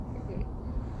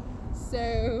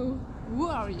So, who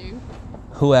are you?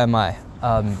 Who am I?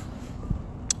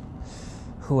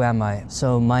 Who am I?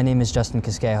 So my name is Justin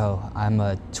Casquejo. I'm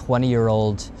a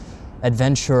 20-year-old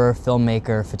adventurer,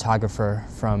 filmmaker, photographer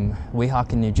from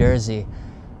Weehawken, New Jersey,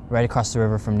 right across the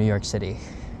river from New York City.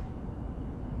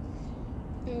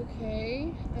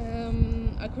 Okay.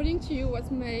 According to you,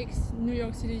 what makes New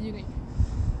York City unique?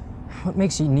 What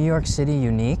makes New York City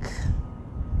unique?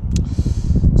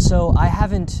 So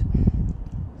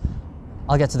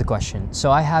I'll get to the question. So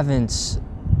I haven't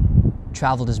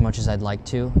traveled as much as I'd like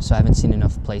to, so I haven't seen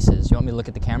enough places. You want me to look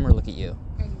at the camera or look at you?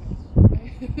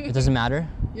 It doesn't matter?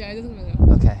 Yeah, it doesn't matter.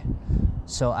 Okay.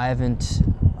 So I haven't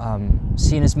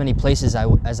seen as many places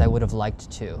as I would have liked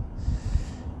to.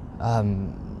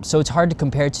 So it's hard to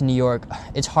compare to New York.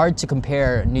 It's hard to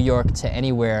compare New York to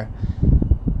anywhere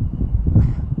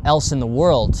else in the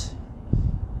world.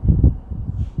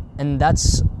 And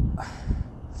that's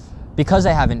because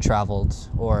I haven't traveled,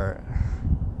 or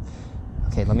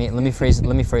okay, let me phrase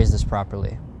this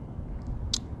properly.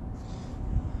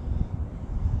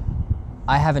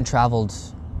 I haven't traveled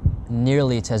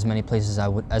nearly to as many places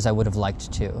as I would have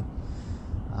liked to.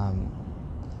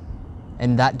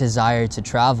 And that desire to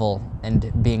travel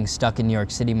and being stuck in New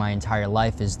York City my entire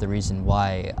life is the reason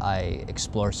why I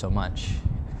explore so much.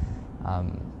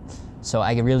 So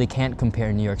I really can't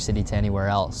compare New York City to anywhere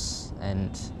else,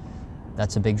 and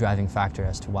that's a big driving factor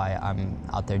as to why I'm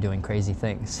out there doing crazy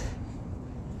things.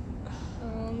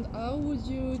 And how would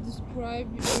you describe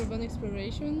urban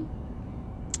exploration?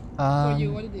 For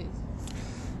you, what it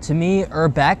is? To me,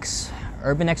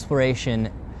 urban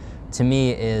exploration, to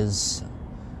me is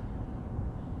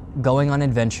going on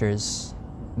adventures,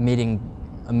 meeting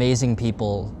amazing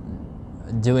people,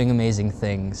 doing amazing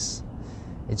things.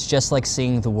 It's just like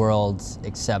seeing the world,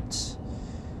 except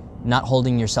not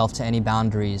holding yourself to any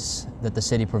boundaries that the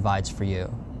city provides for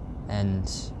you, and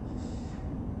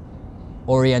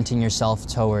orienting yourself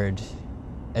toward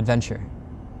adventure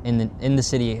in the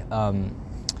city.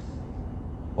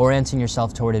 Orienting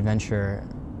yourself toward adventure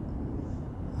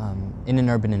in an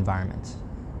urban environment.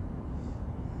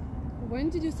 When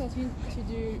did you start to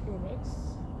do urbex?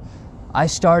 I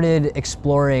started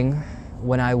exploring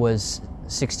when I was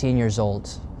 16 years old.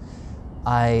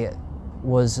 I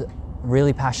was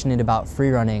really passionate about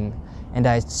freerunning, and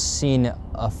I'd seen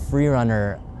a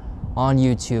freerunner on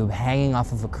YouTube hanging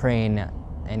off of a crane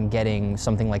and getting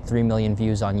something like 3 million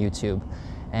views on YouTube.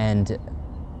 And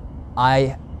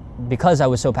because I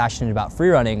was so passionate about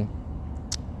freerunning,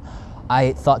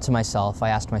 I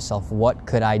asked myself, what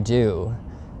could I do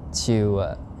to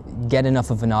get enough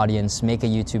of an audience, make a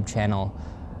YouTube channel,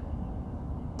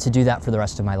 to do that for the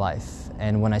rest of my life?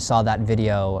 And when I saw that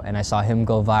video and I saw him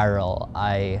go viral,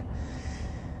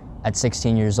 at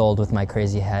 16 years old with my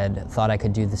crazy head, thought I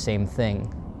could do the same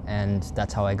thing. And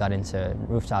that's how I got into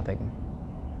rooftoping.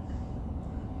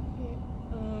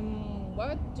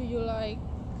 What do you like?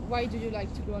 Why do you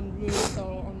like to go on roofs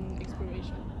or on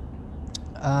exploration?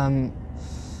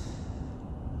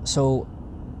 So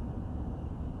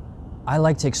I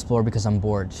like to explore because I'm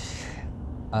bored.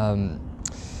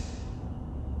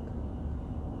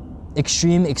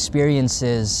 Extreme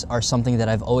experiences are something that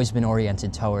I've always been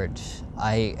oriented toward.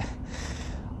 I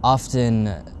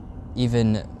often,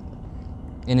 even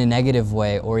in a negative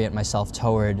way, orient myself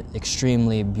toward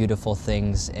extremely beautiful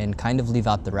things and kind of leave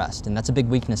out the rest. And that's a big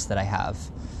weakness that I have.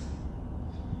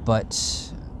 But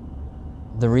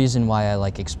the reason why I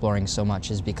like exploring so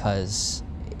much is because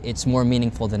it's more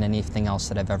meaningful than anything else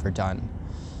that I've ever done.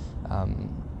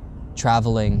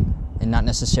 Traveling, and not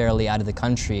necessarily out of the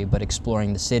country, but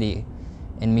exploring the city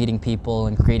and meeting people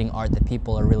and creating art that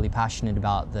people are really passionate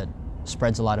about, that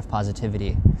spreads a lot of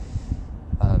positivity.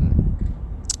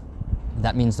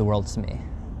 That means the world to me.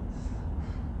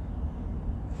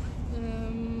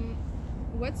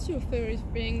 What's your favorite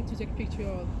thing to take a picture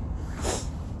of?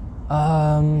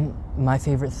 My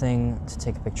favorite thing to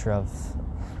take a picture of,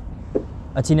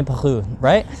 Atina Pachu,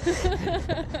 right?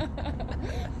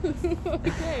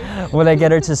 Okay. When I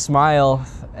get her to smile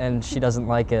and she doesn't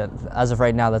like it, as of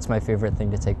right now, that's my favorite thing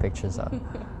to take pictures of.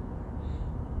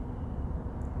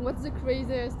 What's the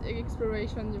craziest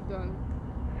exploration you've done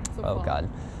so far? Oh God.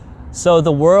 So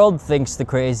the world thinks the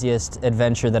craziest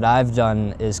adventure that I've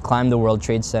done is climb the World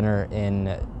Trade Center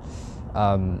in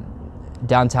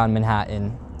downtown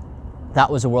Manhattan. That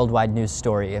was a worldwide news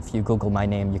story. If you Google my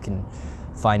name, you can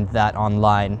find that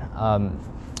online.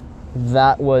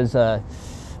 That was a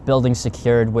building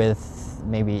secured with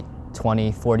maybe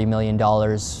 $20-40 million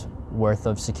worth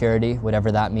of security,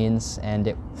 whatever that means.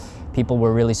 And people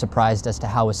were really surprised as to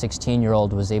how a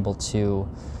 16-year-old was able to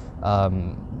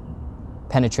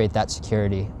penetrate that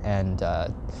security and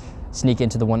sneak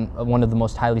into the one of the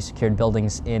most highly secured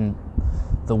buildings in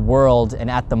the world. And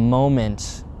at the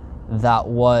moment,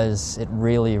 it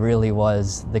really, really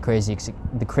was the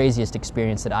craziest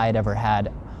experience that I had ever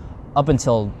had up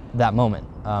until that moment.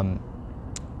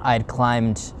 I had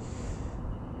climbed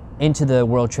into the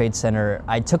World Trade Center.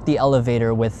 I took the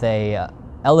elevator with a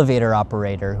elevator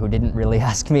operator who didn't really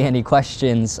ask me any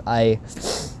questions. I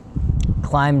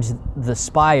climbed the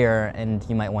spire, and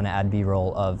you might want to add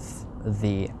B-roll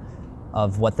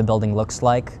of what the building looks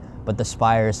like, but the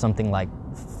spire is something like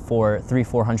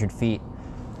 400 feet.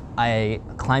 I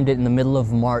climbed it in the middle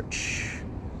of March.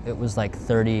 It was like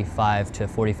 35 to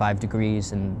 45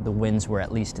 degrees, and the winds were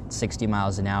at least 60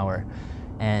 miles an hour.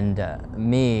 And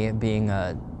me, being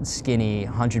a skinny,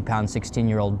 100-pound,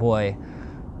 16-year-old boy,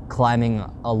 climbing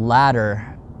a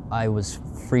ladder, I was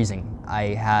freezing.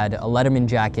 I had a Letterman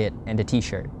jacket and a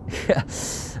t-shirt.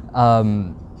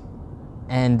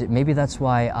 And maybe that's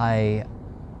why I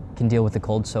can deal with the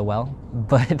cold so well.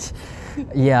 But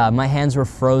yeah, my hands were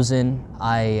frozen.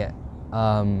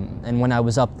 And when I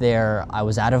was up there, I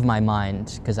was out of my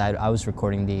mind because I was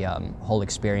recording the whole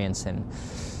experience, and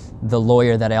the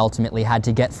lawyer that I ultimately had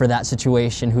to get for that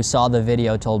situation, who saw the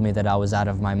video, told me that I was out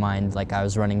of my mind. Like, I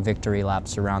was running victory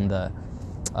laps around the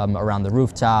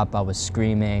rooftop. I was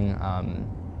screaming,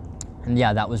 and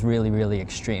yeah, that was really, really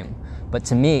extreme. But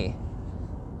to me,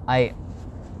 I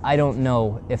don't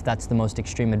know if that's the most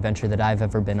extreme adventure that I've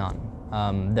ever been on.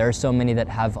 There are so many that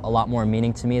have a lot more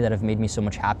meaning to me, that have made me so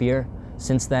much happier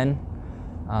since then.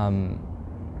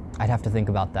 I'd have to think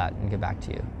about that and get back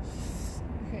to you.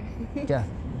 Okay. Yeah.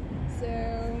 So,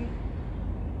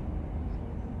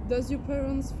 does your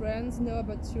parents' friends know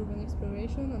about urban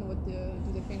exploration, and what do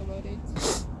they think about it?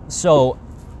 So,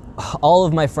 all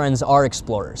of my friends are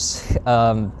explorers.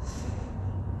 The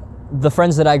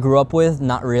friends that I grew up with,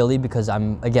 not really, because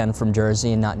I'm, again, from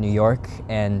Jersey and not New York,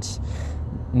 and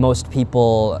most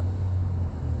people,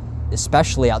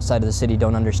 especially outside of the city,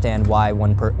 don't understand why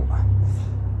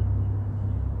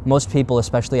most people,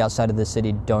 especially outside of the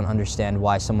city, don't understand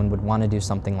why someone would want to do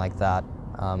something like that,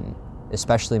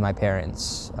 especially my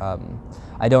parents.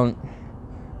 I don't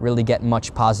really get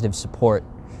much positive support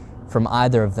from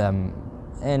either of them,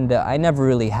 and I never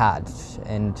really had.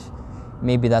 And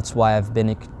maybe that's why I've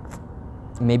been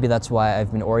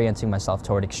orienting myself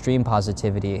toward extreme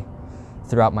positivity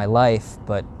throughout my life.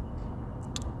 But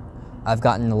I've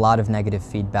gotten a lot of negative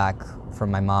feedback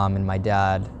from my mom and my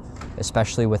dad,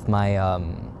 especially with my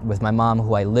mom,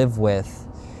 who I live with.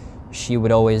 She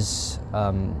would always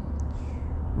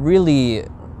really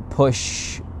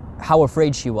push how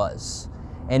afraid she was.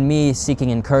 And me seeking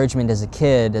encouragement as a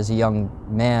kid, as a young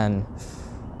man,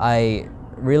 I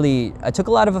took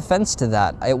a lot of offense to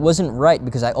that. It wasn't right,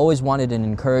 because I always wanted an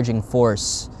encouraging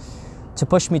force to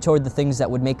push me toward the things that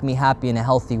would make me happy in a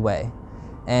healthy way.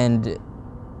 And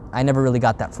I never really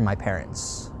got that from my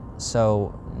parents.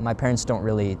 So my parents don't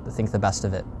really think the best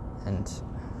of it. And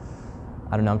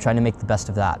I don't know, I'm trying to make the best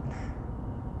of that.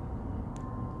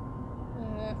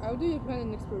 How do you plan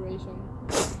an exploration?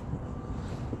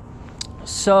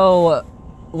 So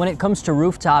when it comes to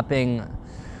roof-topping,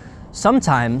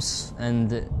 sometimes,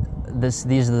 and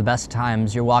these are the best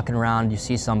times, you're walking around, you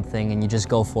see something, and you just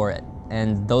go for it.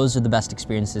 And those are the best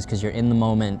experiences, because you're in the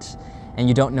moment and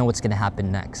you don't know what's going to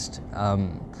happen next.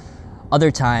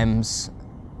 Other times,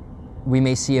 we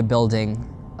may see a building,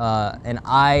 and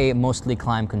I mostly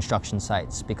climb construction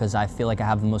sites because I feel like I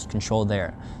have the most control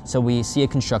there. So we see a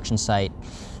construction site,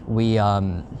 we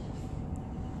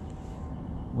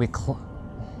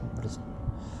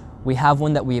have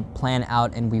one that we plan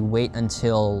out, and we wait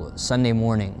until Sunday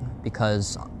morning,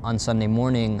 because on Sunday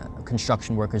morning,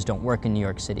 construction workers don't work in New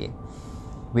York City.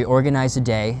 We organize a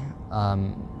day,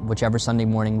 whichever Sunday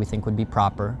morning we think would be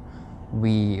proper.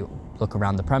 We look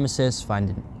around the premises, find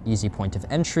an easy point of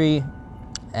entry,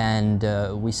 and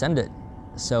we send it.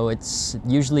 So it's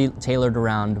usually tailored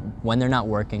around when they're not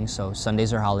working, so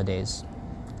Sundays are holidays,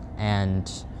 and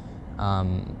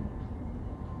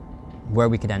where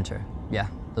we could enter. Yeah,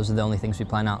 those are the only things we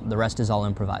plan out. The rest is all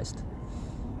improvised.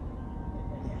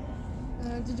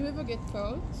 Did you ever get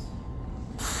caught?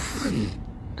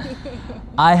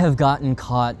 I have gotten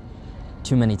caught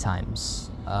too many times.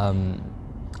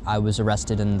 I was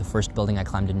arrested in the first building I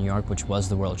climbed in New York, which was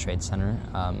the World Trade Center.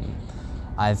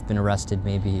 I've been arrested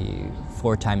maybe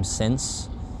 4 times since,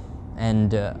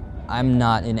 and I'm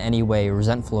not in any way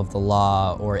resentful of the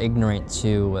law or ignorant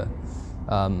to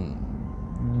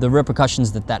the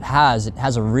repercussions that has. It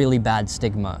has a really bad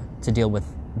stigma to deal with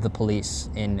the police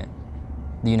in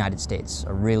the United States,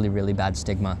 a really, really bad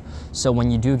stigma. So when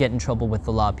you do get in trouble with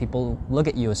the law, people look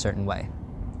at you a certain way.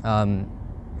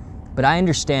 But I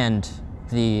understand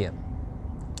the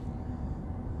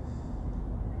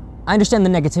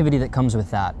negativity that comes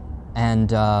with that. And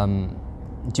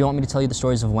do you want me to tell you the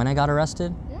stories of when I got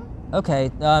arrested? Yeah. Okay.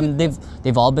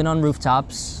 They've all been on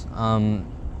rooftops.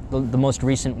 The most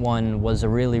recent one was a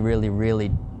really, really,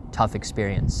 really tough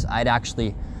experience. I'd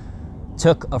actually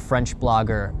took a French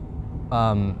blogger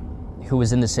who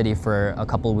was in the city for a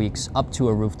couple of weeks up to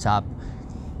a rooftop,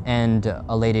 and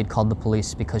a lady had called the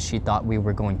police because she thought we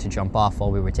were going to jump off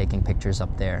while we were taking pictures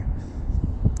up there.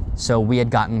 So we had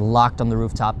gotten locked on the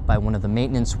rooftop by one of the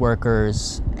maintenance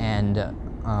workers, and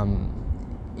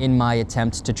in my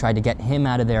attempt to try to get him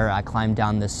out of there, I climbed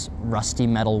down this rusty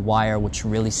metal wire which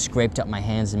really scraped up my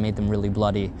hands and made them really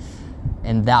bloody.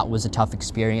 And that was a tough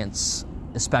experience,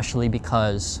 especially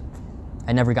because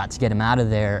I never got to get him out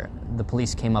of there. The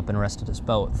police came up and arrested us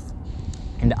both.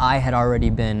 And I had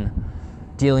already been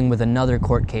dealing with another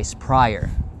court case prior.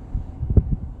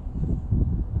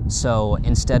 So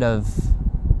instead of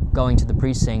going to the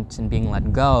precinct and being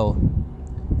let go,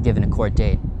 given a court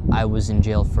date, I was in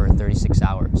jail for 36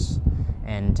 hours.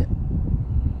 And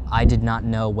I did not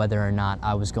know whether or not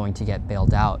I was going to get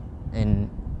bailed out. And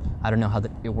I don't know how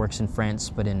it works in France,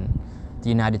 but in the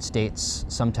United States,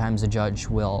 sometimes a judge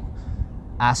will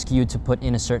ask you to put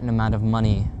in a certain amount of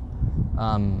money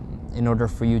in order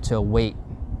for you to wait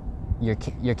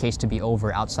your case to be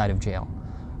over outside of jail.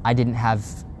 I didn't have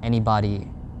anybody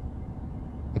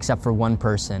except for one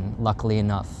person, luckily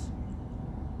enough,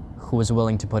 who was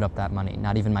willing to put up that money,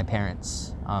 not even my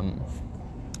parents.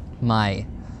 My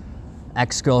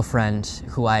ex-girlfriend,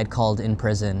 who I had called in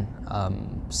prison,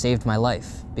 saved my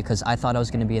life because I thought I was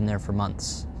going to be in there for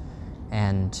months.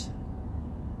 And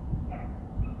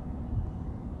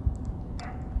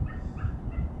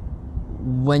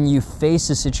when you face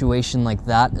a situation like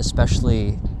that,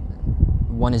 especially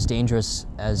one as dangerous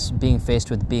as being faced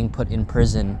with being put in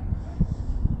prison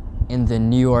in the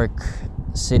New York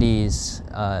City's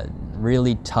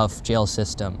really tough jail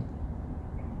system,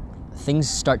 things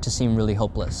start to seem really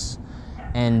hopeless.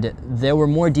 And there were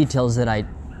more details that I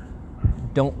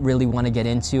don't really want to get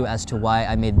into as to why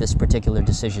I made this particular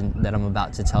decision that I'm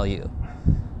about to tell you.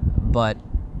 But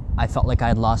I felt like I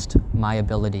had lost my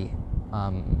ability,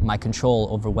 my control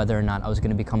over whether or not I was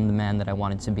going to become the man that I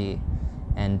wanted to be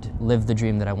and live the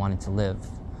dream that I wanted to live.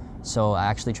 So I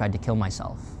actually tried to kill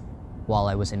myself while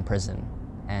I was in prison.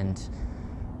 And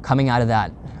coming out of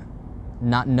that,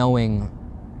 not knowing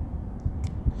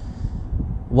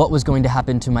what was going to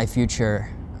happen to my future,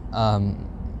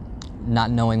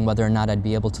 not knowing whether or not I'd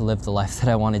be able to live the life that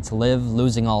I wanted to live,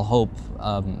 losing all hope,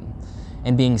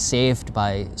 and being saved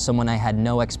by someone I had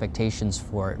no expectations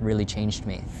for, it really changed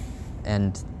me.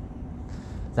 And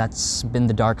that's been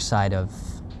the dark side of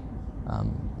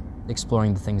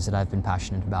exploring the things that I've been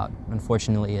passionate about.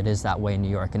 Unfortunately, it is that way in New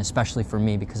York, and especially for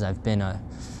me because I've been a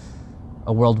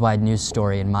worldwide news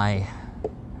story, and my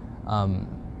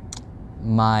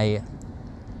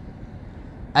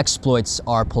exploits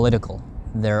are political.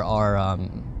 There are,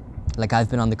 like I've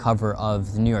been on the cover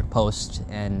of the New York Post,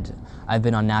 and I've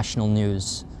been on national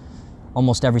news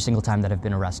almost every single time that I've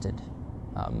been arrested,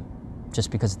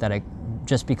 just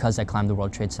because I climbed the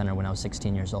World Trade Center when I was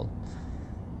 16 years old.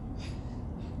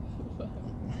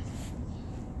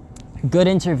 Good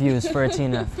interviews for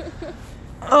Atina.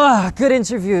 Good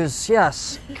interviews,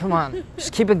 yes. Come on,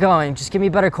 just keep it going. Just give me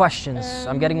better questions.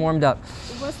 I'm getting warmed up.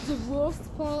 What's the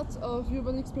worst part of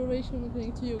urban exploration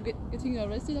according to you? Getting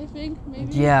arrested, I think,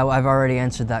 maybe? Yeah, I've already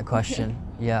answered that question.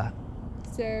 Yeah.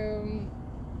 So,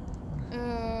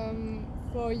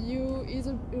 for you, is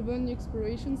urban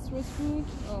exploration stressful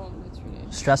or not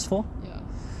really? Stressful? Yeah.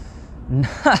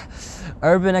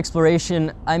 Urban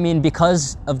exploration, I mean,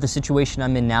 because of the situation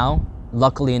I'm in now,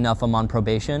 luckily enough, I'm on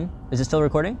probation. Is it still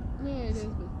recording? Yeah, it is,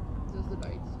 but just the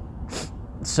lights.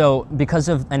 So, because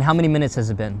of, and how many minutes has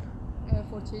it been?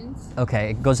 14.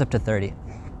 Okay, it goes up to 30. Okay.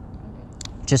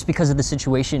 Just because of the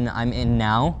situation I'm in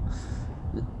now,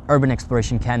 urban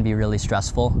exploration can be really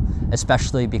stressful,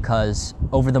 especially because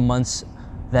over the months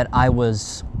that I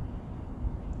was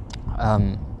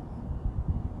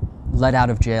let out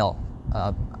of jail,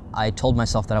 I told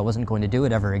myself that I wasn't going to do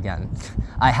it ever again.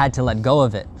 I had to let go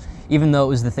of it, even though it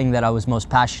was the thing that I was most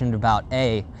passionate about,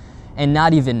 and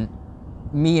not even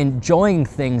me enjoying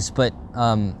things, but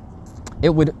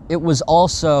it was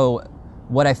also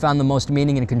what I found the most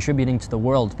meaning in contributing to the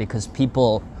world, because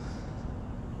people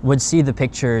would see the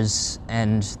pictures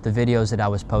and the videos that I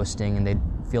was posting, and they'd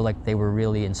feel like they were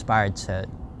really inspired to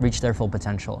reach their full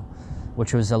potential.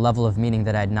 which was a level of meaning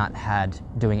that I had not had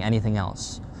doing anything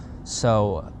else.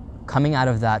 So coming out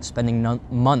of that, spending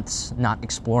months not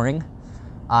exploring,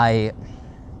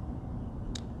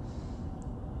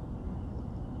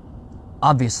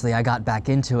 obviously I got back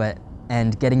into it,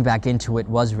 and getting back into it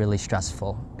was really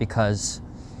stressful because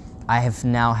I have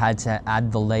now had to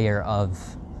add the layer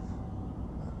of,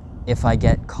 if I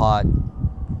get caught,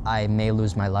 I may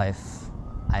lose my life,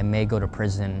 I may go to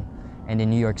prison, and in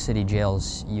New York City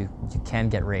jails, you can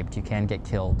get raped, you can get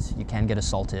killed, you can get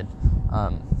assaulted.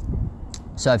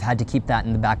 So I've had to keep that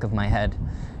in the back of my head,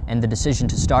 and the decision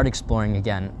to start exploring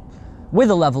again with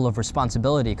a level of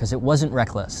responsibility, because it wasn't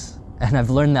reckless, and I've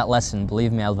learned that lesson,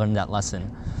 believe me, I learned that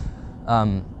lesson.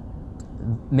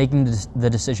 Making the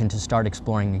decision to start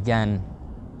exploring again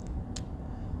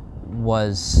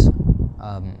was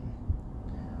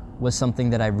something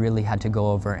that I really had to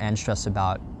go over and stress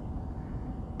about,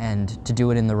 and to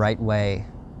do it in the right way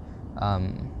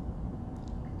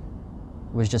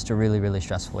was just a really, really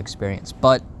stressful experience.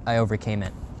 But I overcame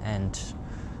it, and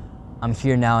I'm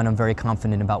here now, and I'm very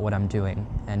confident about what I'm doing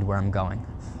and where I'm going.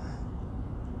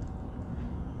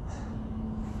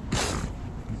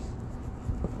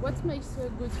 What makes a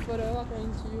good photo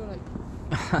according to you?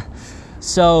 Like,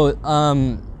 so,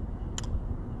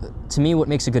 to me, what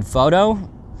makes a good photo?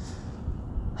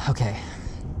 Okay.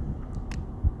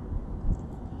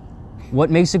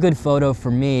 What makes a good photo for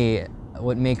me,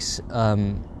 what makes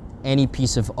any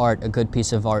piece of art a good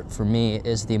piece of art for me,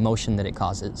 is the emotion that it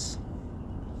causes.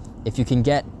 If you can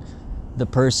get the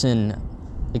person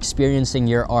experiencing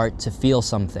your art to feel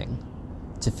something,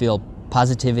 to feel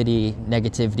positivity,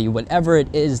 negativity, whatever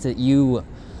it is that you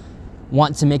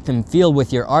want to make them feel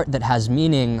with your art that has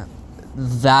meaning,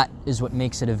 that is what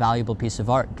makes it a valuable piece of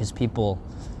art. Because people,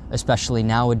 especially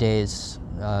nowadays,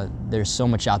 there's so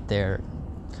much out there,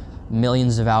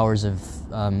 millions of hours of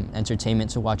entertainment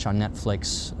to watch on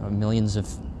Netflix, millions of,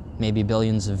 maybe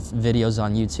billions of videos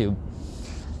on YouTube.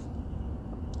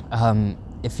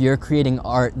 If you're creating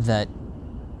art that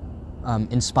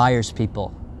inspires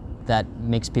people, that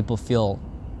makes people feel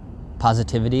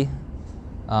positivity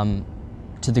to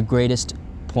the greatest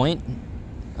point,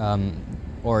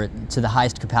 or to the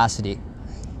highest capacity,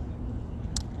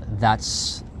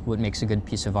 that's what makes a good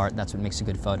piece of art, that's what makes a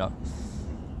good photo.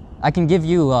 I can give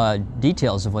you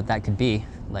details of what that could be.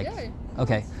 Like, yeah.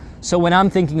 Okay, so when I'm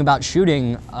thinking about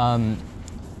shooting,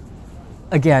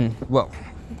 again, whoa.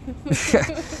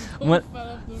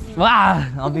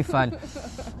 I'll be fine.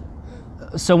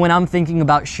 So when I'm thinking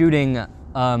about shooting,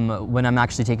 when I'm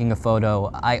actually taking a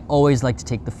photo, I always like to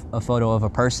take a photo of a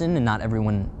person, and not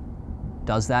everyone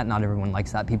does that, not everyone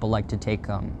likes that. People like to take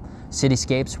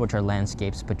cityscapes, which are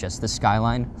landscapes, but just the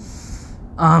skyline.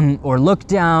 Or look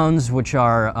downs, which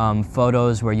are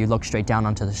photos where you look straight down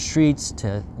onto the streets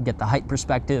to get the height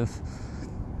perspective.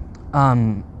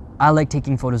 I like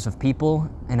taking photos of people,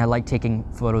 and I like taking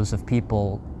photos of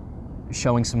people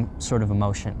showing some sort of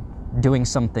emotion, doing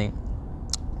something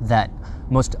that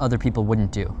most other people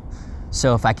wouldn't do.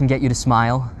 So if I can get you to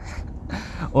smile,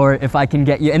 or if I can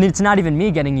get you, and it's not even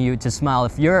me getting you to smile,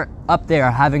 if you're up there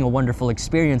having a wonderful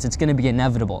experience, it's gonna be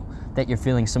inevitable that you're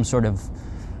feeling some sort of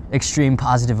extreme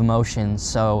positive emotion.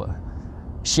 So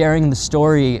sharing the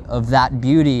story of that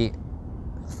beauty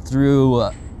through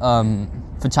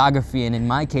photography, and in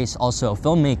my case also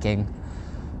filmmaking,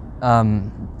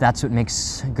 that's what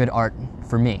makes good art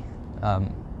for me.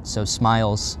 So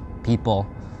smiles, people,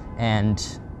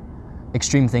 and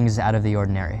extreme things out of the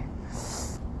ordinary.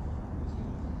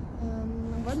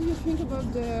 What do you think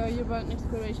about the urban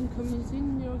exploration community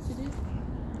in New York City?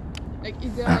 Like,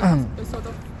 is there like a sort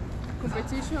of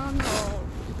competition, or is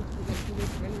it like really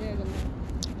friendly? I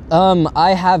don't know.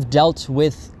 I have dealt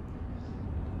with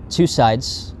two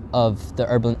sides of the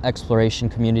urban exploration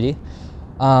community.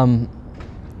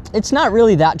 It's not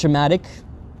really that dramatic.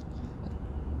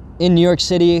 In New York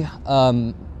City,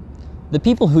 the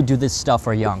people who do this stuff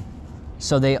are young,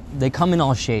 so they come in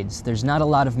all shades. There's not a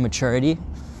lot of maturity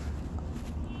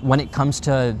when it comes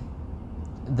to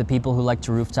the people who like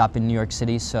to rooftop in New York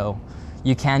City, so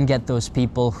you can get those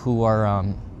people who are,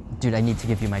 dude, I need to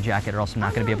give you my jacket or else I'm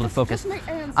not going to be able to focus.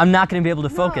 I'm not going to be able to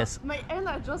focus. My hand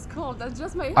are just cold, that's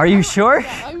just my hand. Are you sure?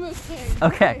 Yeah, I'm okay.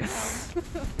 Okay.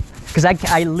 Because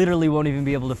I literally won't even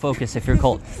be able to focus if you're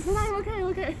cold. No, I'm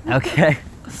okay. Okay.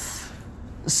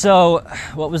 So,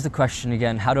 what was the question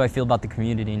again? How do I feel about the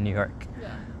community in New York?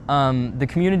 Yeah. The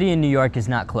community in New York is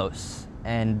not close,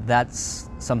 and that's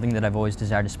something that I've always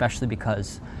desired, especially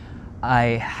because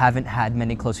I haven't had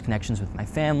many close connections with my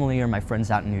family or my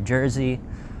friends out in New Jersey.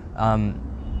 The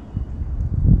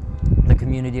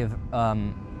community of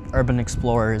urban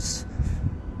explorers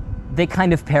they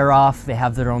kind of pair off. They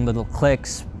have their own little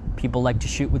cliques. People like to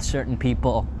shoot with certain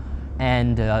people,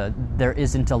 and there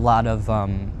isn't a lot of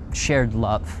shared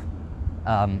love.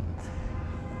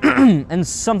 And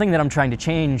something that I'm trying to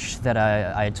change, that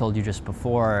I told you just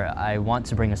before, I want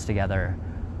to bring us together.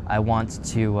 I want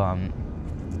to,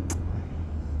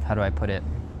 how do I put it?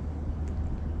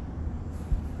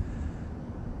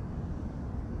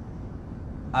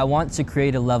 I want to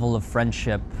create a level of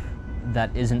friendship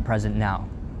that isn't present now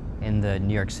in the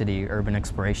New York City urban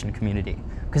exploration community.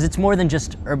 Because it's more than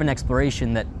just urban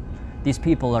exploration that these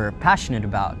people are passionate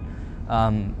about.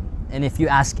 And if you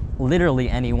ask literally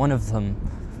any one of them,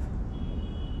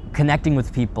 connecting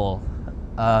with people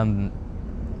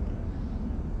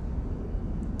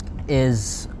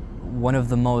is one of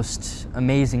the most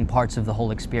amazing parts of the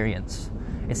whole experience.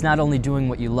 It's not only doing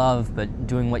what you love, but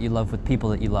doing what you love with people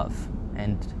that you love.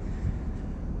 And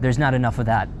there's not enough of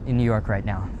that in New York right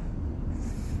now.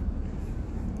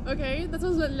 Okay, that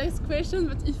was the last question,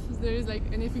 but if there is like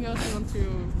anything else you want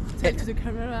to tell to the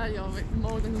camera, you're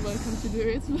more than welcome to do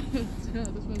it. But yeah,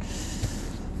 that was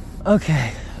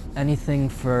Okay, anything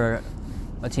for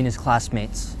Atina's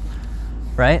classmates,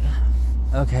 right?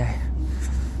 Okay.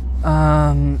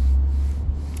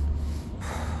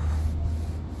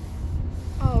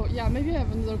 Oh yeah, maybe I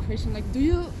have another question. Like, do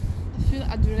you feel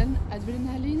adrenaline?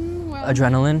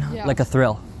 Adrenaline? Yeah. Like a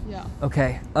thrill? Yeah.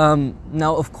 Okay.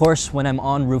 Now, of course, when I'm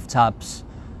on rooftops,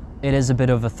 it is a bit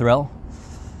of a thrill.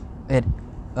 But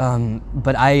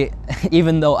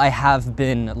even though I have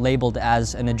been labeled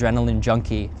as an adrenaline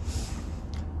junkie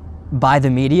by the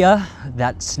media,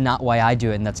 that's not why I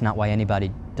do it, and that's not why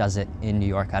anybody does it in New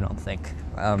York, I don't think.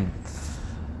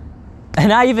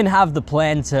 And I even have the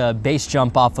plan to base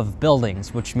jump off of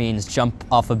buildings, which means jump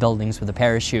off of buildings with a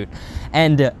parachute.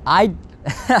 And I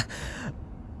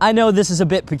know this is a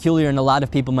bit peculiar and a lot of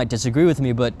people might disagree with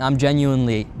me, but I'm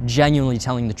genuinely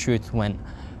telling the truth when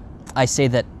I say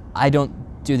that I don't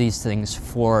do these things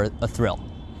for a thrill.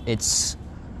 It's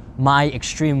my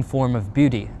extreme form of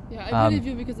beauty. Yeah, I believe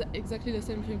you, because exactly the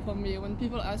same thing for me. When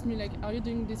people ask me like, are you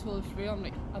doing this for a thrill? I'm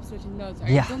like, absolutely not.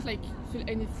 I don't like feel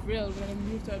any thrill when I'm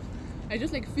moved up. I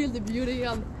just like feel the beauty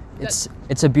and it's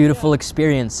a beautiful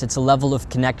experience. It's a level of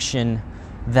connection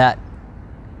that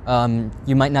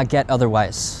you might not get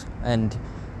otherwise. And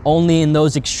only in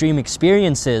those extreme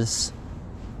experiences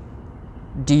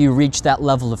do you reach that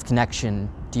level of connection,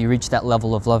 do you reach that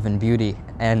level of love and beauty.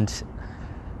 And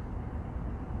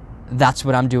that's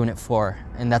what I'm doing it for,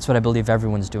 and that's what I believe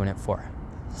everyone's doing it for.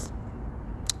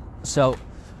 So,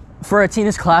 for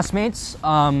Atina's classmates,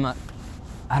 I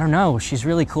don't know, she's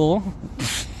really cool,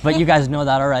 but you guys know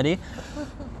that already.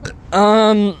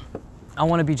 I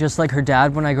want to be just like her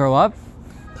dad when I grow up.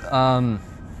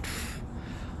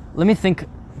 Let me take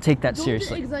that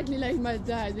seriously. Don't be exactly like my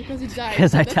dad, because he died.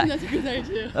 Because I That's died. not a good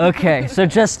idea. Okay, so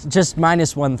just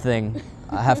minus one thing.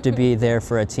 I have to be there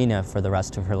for Atina for the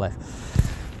rest of her life.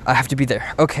 I have to be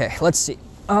there. Okay, let's see.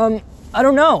 I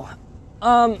don't know.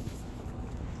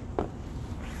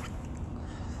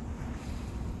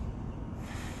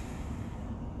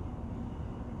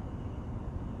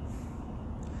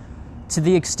 To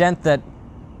the extent that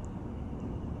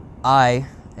I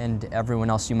and everyone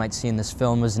else you might see in this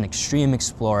film was an extreme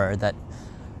explorer that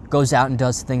goes out and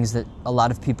does things that a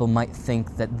lot of people might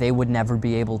think that they would never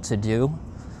be able to do.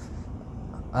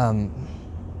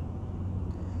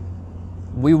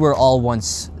 We were all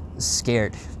once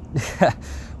scared.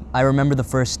 I remember the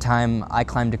first time I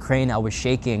climbed a crane, I was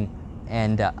shaking,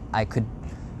 and I could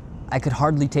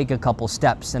hardly take a couple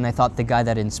steps, and I thought the guy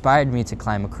that inspired me to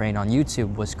climb a crane on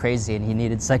YouTube was crazy and he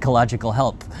needed psychological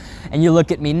help. And you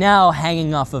look at me now,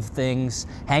 hanging off of things,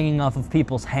 hanging off of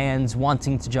people's hands,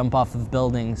 wanting to jump off of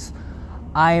buildings.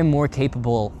 I am more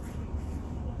capable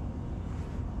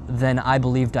than I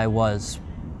believed I was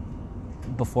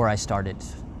before I started.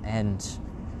 And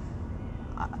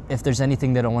if there's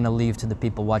anything that I want to leave to the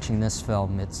people watching this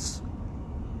film, it's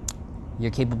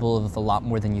you're capable of a lot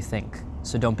more than you think.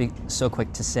 So don't be so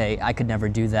quick to say, I could never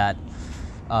do that.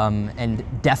 And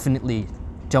definitely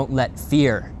don't let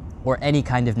fear or any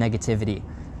kind of negativity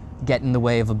get in the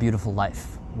way of a beautiful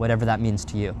life, whatever that means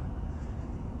to you.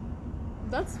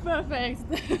 That's perfect.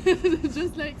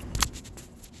 Just like,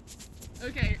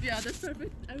 okay, yeah, that's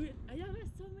perfect. I have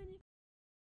so many